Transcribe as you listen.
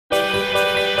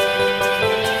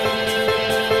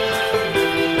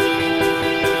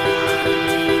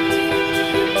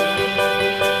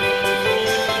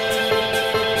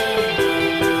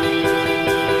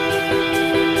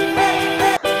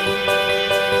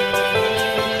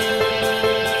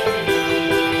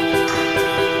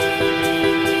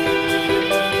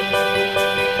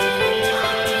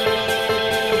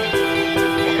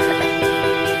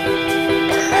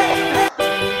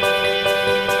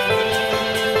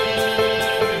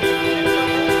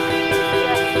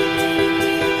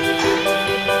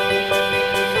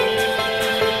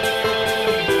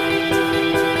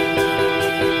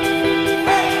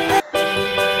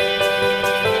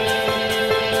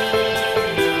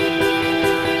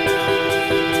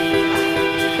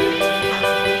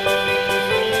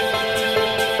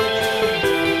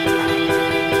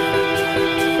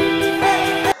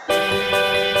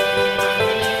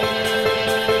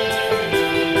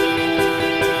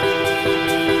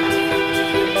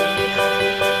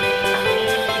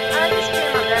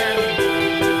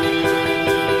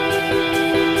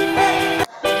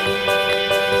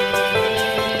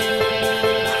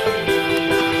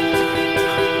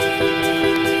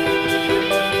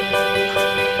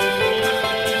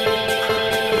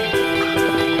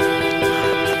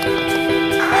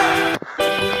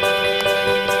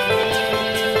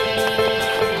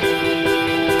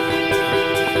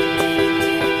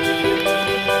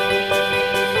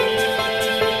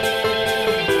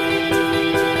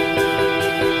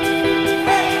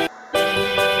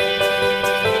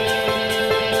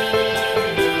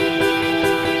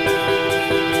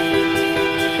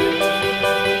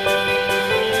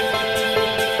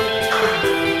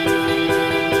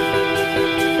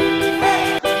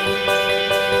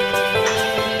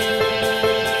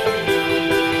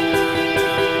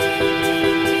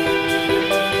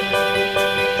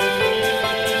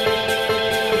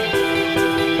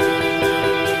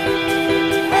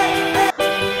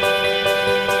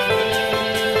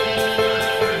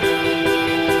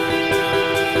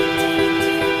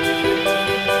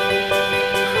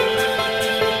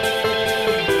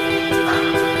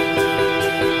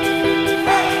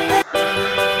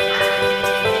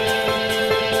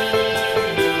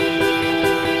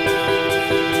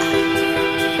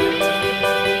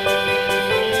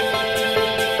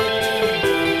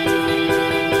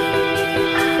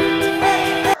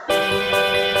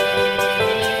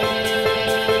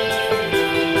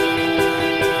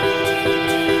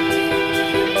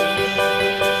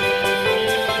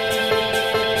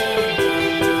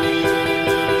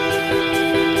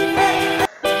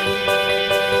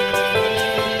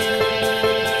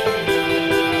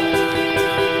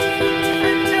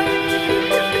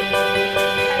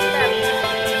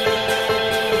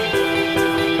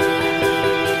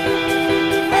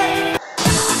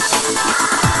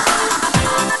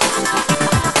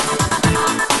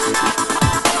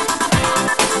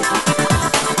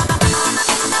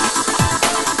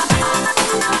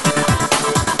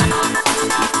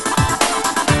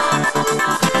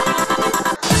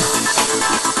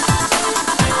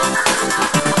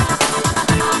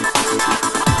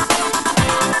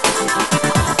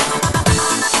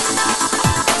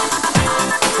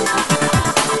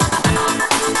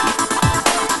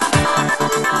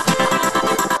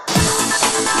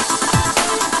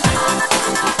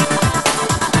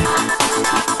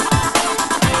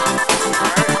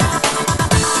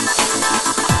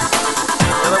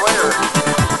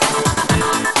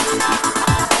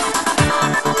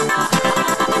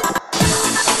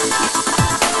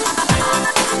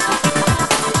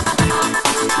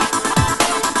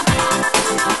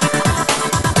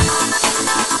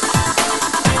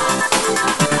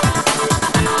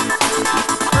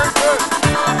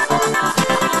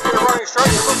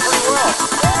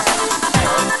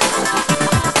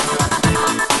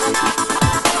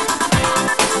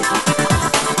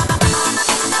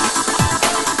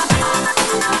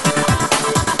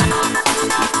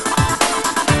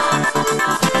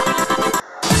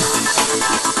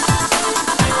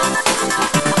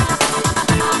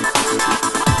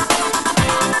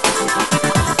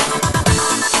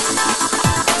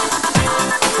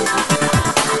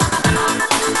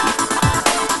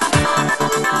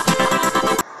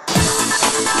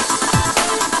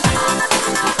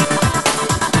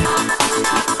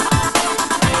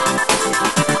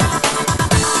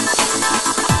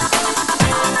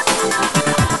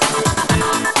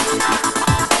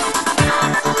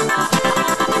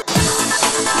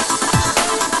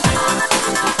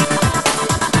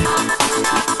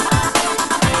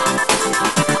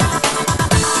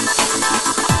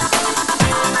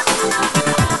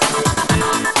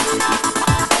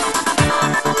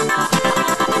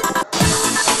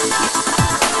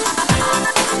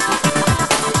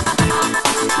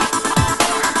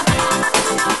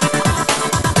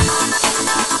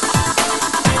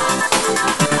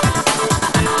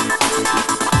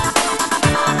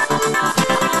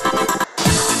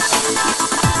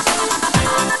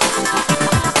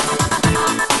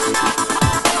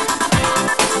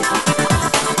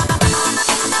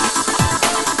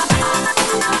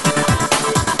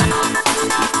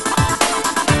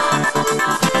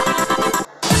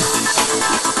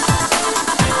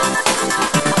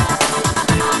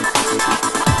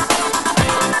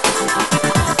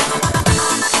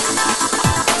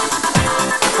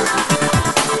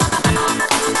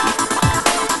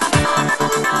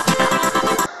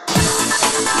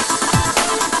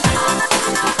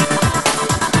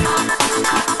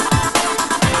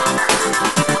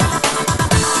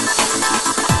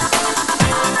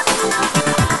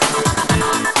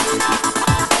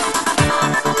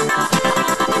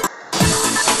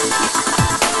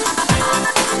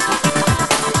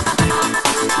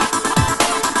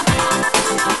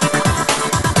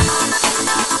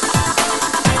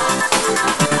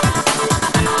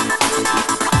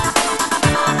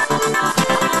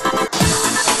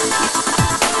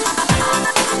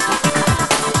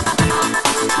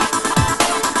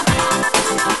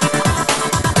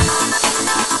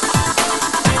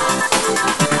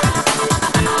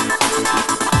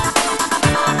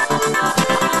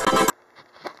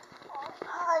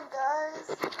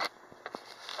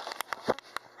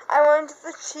I went to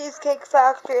the Cheesecake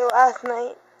Factory last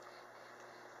night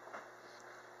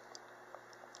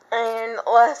and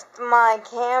left my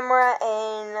camera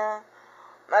in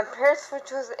my purse, which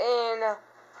was in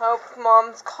Hope's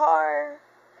mom's car,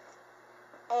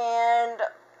 and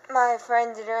my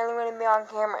friend didn't really want to be on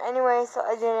camera anyway, so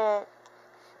I didn't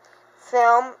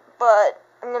film, but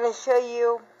I'm going to show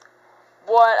you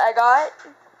what I got.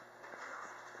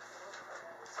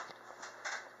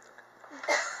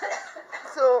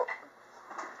 So,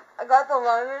 I got the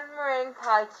lemon meringue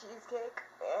pie cheesecake,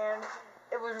 and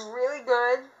it was really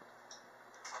good.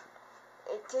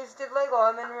 It tasted like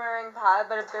lemon meringue pie,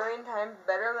 but a billion times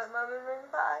better than lemon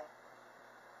meringue pie.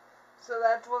 So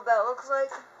that's what that looks like.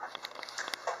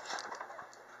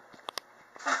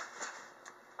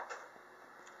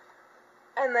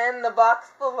 And then the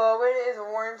box below it is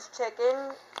orange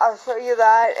chicken. I'll show you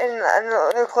that in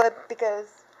another clip because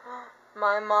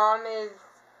my mom is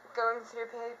going through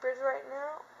papers right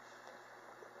now.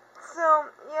 So,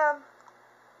 yeah.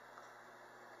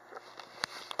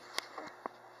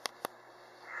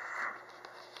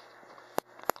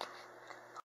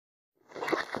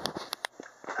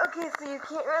 Okay, so you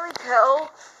can't really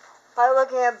tell by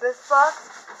looking at this box,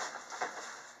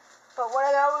 but what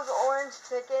I got was orange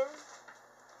chicken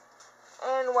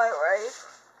and white rice.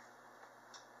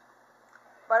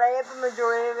 But I ate the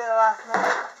majority of it last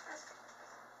night.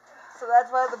 So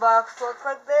that's why the box looks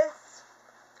like this.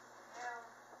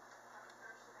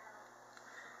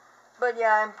 But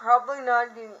yeah, I'm probably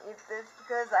not going to eat this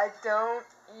because I don't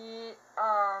eat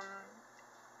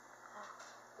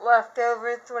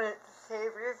leftovers when it's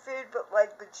savory food, but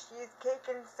like the cheesecake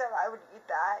and stuff, I would eat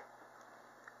that.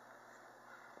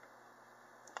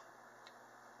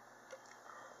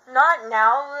 Not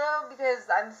now though, because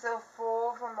I'm so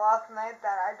full from last night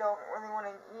that I don't really want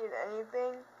to eat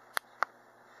anything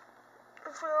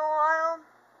for a while.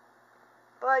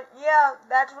 But yeah,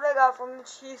 that's what I got from the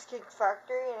Cheesecake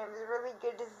Factory, and it was really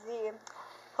good to see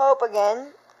Hope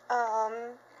again.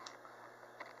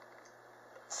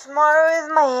 Tomorrow is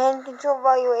my hand control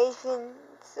evaluation,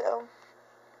 so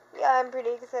yeah, I'm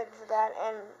pretty excited for that.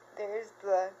 And there's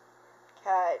the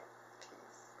cat.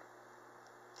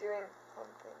 She's doing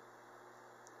something.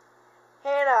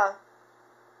 Hannah,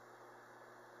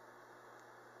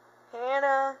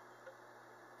 Hannah.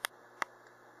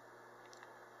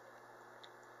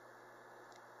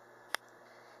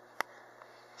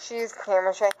 She's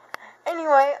camera shy.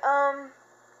 Anyway, I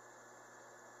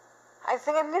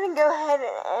think I'm gonna go ahead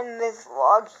and end this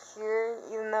vlog here,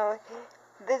 even though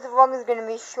this vlog is gonna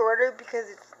be shorter because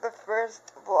it's the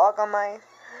first vlog on my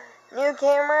new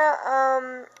camera.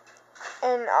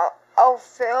 And I'll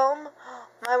film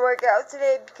my workout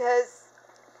today because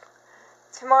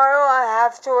tomorrow I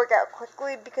have to work out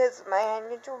quickly because of my hand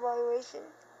control evaluation.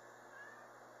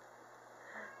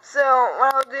 So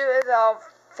what I'll do is I'll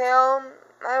film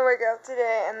my workout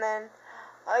today, and then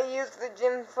I'll use the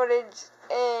gym footage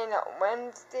in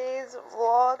Wednesday's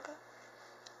vlog.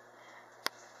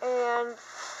 And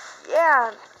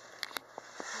yeah,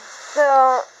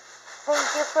 so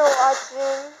thank you for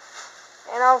watching,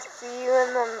 and I'll see you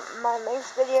in my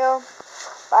next video.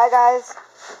 Bye guys.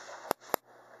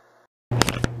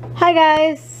 Hi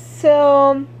guys,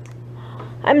 so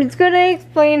I'm just gonna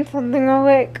explain something real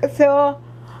quick. So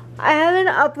I haven't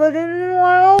uploaded in a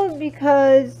while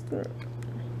because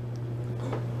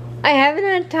I haven't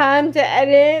had time to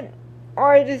edit,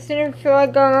 or I just didn't feel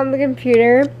like going on the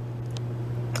computer.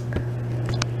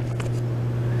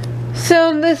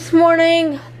 So this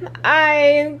morning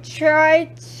I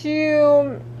tried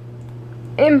to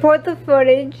import the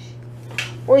footage,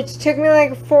 which took me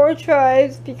like 4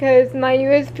 tries because my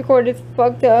USB cord is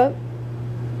fucked up.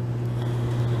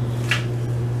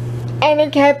 And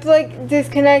it kept like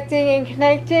disconnecting and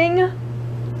connecting.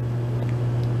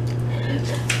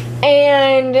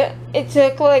 And it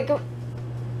took like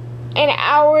an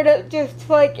hour to just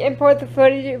like import the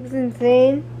footage. It was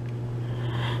insane.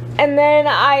 And then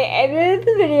I edited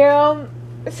the video.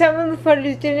 Some of the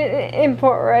footage didn't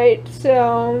import right,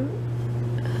 so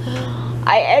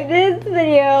I edited the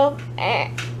video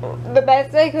the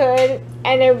best I could,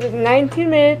 and it was 19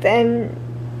 minutes and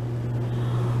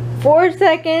 4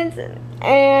 seconds,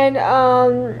 and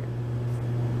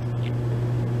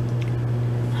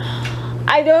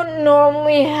I don't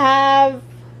normally have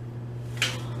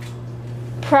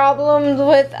problems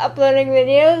with uploading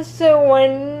videos, so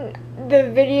when the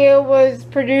video was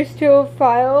produced to a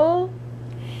file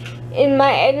in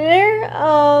my editor,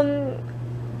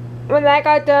 when that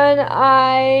got done,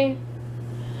 I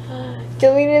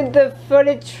deleted the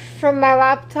footage from my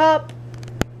laptop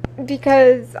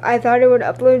because I thought it would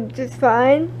upload just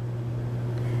fine.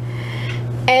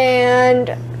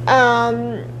 And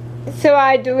so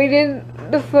I deleted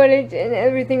the footage and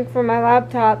everything from my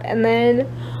laptop, and then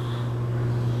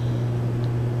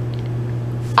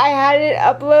I had it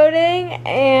uploading,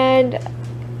 and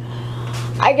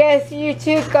I guess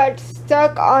YouTube got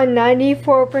stuck on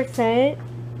 94%,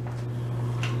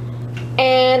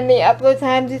 and the upload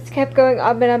time just kept going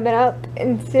up and up and up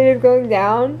instead of going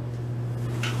down.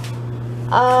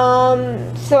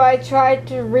 So I tried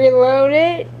to reload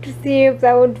it to see if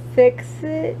that would fix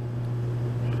it,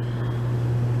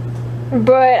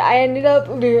 but I ended up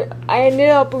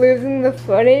losing the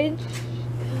footage,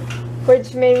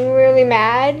 which made me really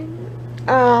mad.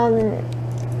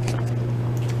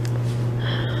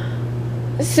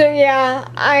 So yeah,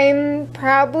 I'm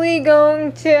probably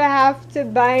going to have to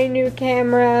buy a new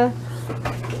camera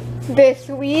this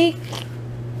week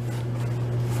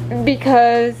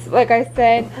because, like I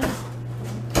said,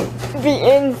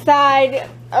 the inside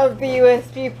of the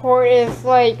USB port is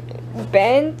like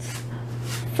bent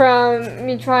from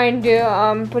me trying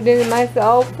to put it in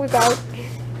myself without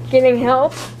getting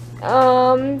help.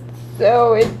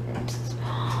 So it's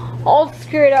all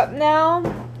screwed up now,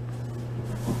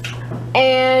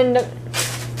 and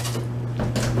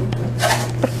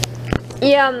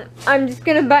yeah, I'm just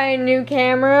gonna buy a new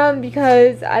camera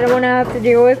because I don't want to have to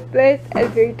deal with this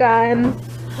every time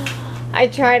I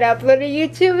try to upload a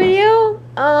YouTube video.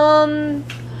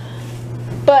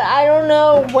 But I don't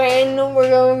know when we're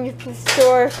going to the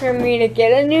store for me to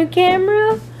get a new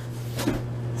camera.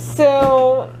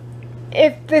 So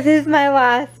if this is my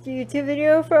last YouTube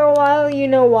video for a while, you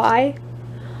know why.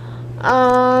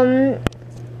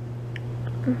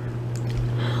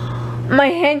 My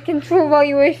hand control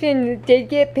evaluation did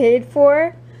get paid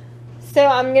for, so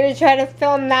I'm gonna try to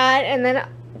film that and then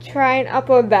try and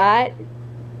upload that.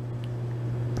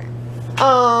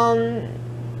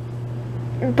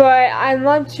 But I'm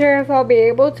not sure if I'll be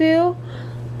able to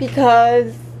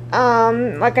because,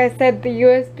 like I said, the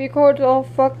USB cord's all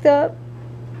fucked up.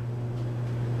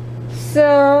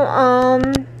 So,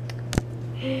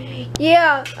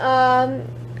 yeah,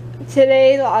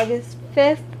 today's August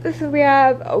 5th, so we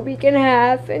have a week and a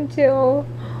half until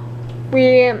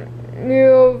we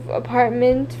move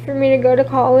apartment for me to go to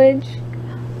college.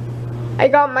 I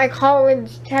got my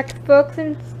college textbooks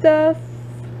and stuff.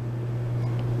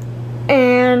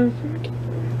 And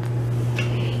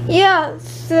yeah,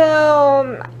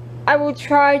 so I will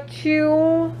try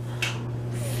to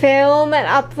film and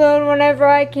upload whenever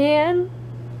I can,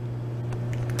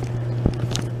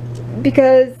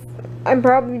 because I'm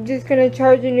probably just gonna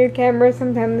charge a new camera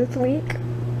sometime this week.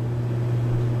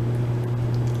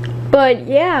 But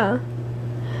yeah.